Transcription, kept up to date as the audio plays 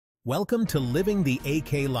Welcome to Living the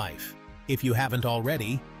AK Life. If you haven't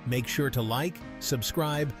already, make sure to like,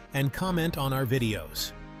 subscribe, and comment on our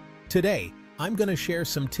videos. Today, I'm going to share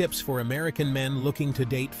some tips for American men looking to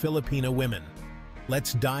date Filipino women.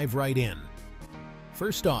 Let's dive right in.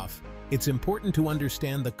 First off, it's important to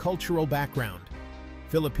understand the cultural background.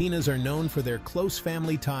 Filipinas are known for their close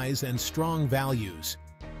family ties and strong values.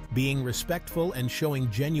 Being respectful and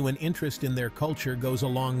showing genuine interest in their culture goes a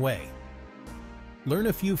long way. Learn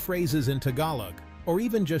a few phrases in Tagalog, or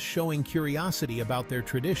even just showing curiosity about their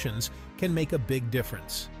traditions can make a big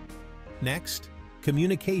difference. Next,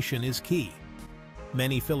 communication is key.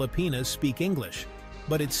 Many Filipinas speak English,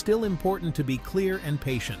 but it's still important to be clear and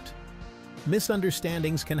patient.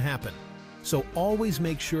 Misunderstandings can happen, so always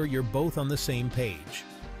make sure you're both on the same page.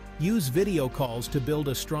 Use video calls to build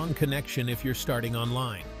a strong connection if you're starting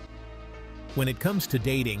online. When it comes to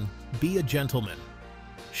dating, be a gentleman.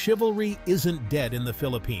 Chivalry isn't dead in the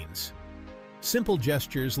Philippines. Simple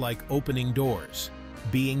gestures like opening doors,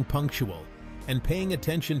 being punctual, and paying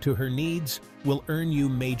attention to her needs will earn you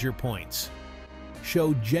major points.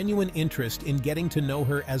 Show genuine interest in getting to know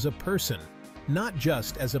her as a person, not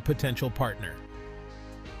just as a potential partner.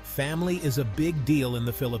 Family is a big deal in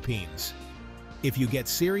the Philippines. If you get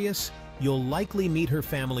serious, you'll likely meet her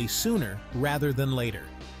family sooner rather than later.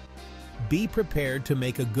 Be prepared to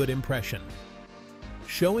make a good impression.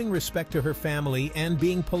 Showing respect to her family and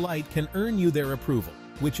being polite can earn you their approval,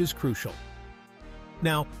 which is crucial.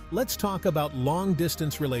 Now, let's talk about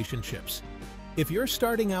long-distance relationships. If you're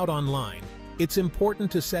starting out online, it's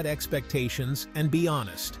important to set expectations and be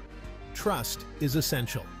honest. Trust is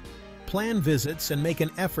essential. Plan visits and make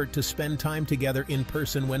an effort to spend time together in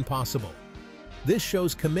person when possible. This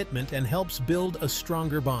shows commitment and helps build a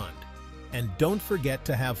stronger bond. And don't forget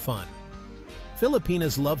to have fun.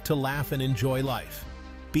 Filipinas love to laugh and enjoy life.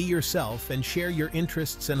 Be yourself and share your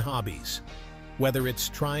interests and hobbies. Whether it's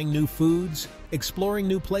trying new foods, exploring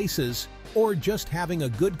new places, or just having a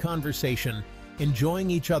good conversation, enjoying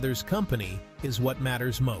each other's company is what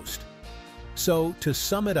matters most. So, to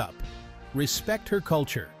sum it up, respect her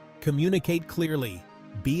culture, communicate clearly,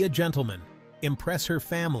 be a gentleman, impress her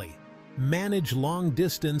family, manage long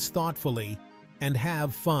distance thoughtfully, and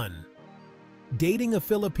have fun. Dating a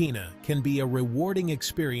Filipina can be a rewarding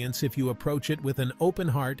experience if you approach it with an open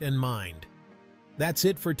heart and mind. That's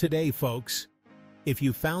it for today, folks. If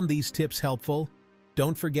you found these tips helpful,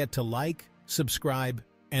 don't forget to like, subscribe,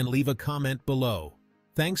 and leave a comment below.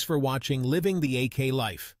 Thanks for watching Living the AK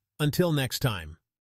Life. Until next time.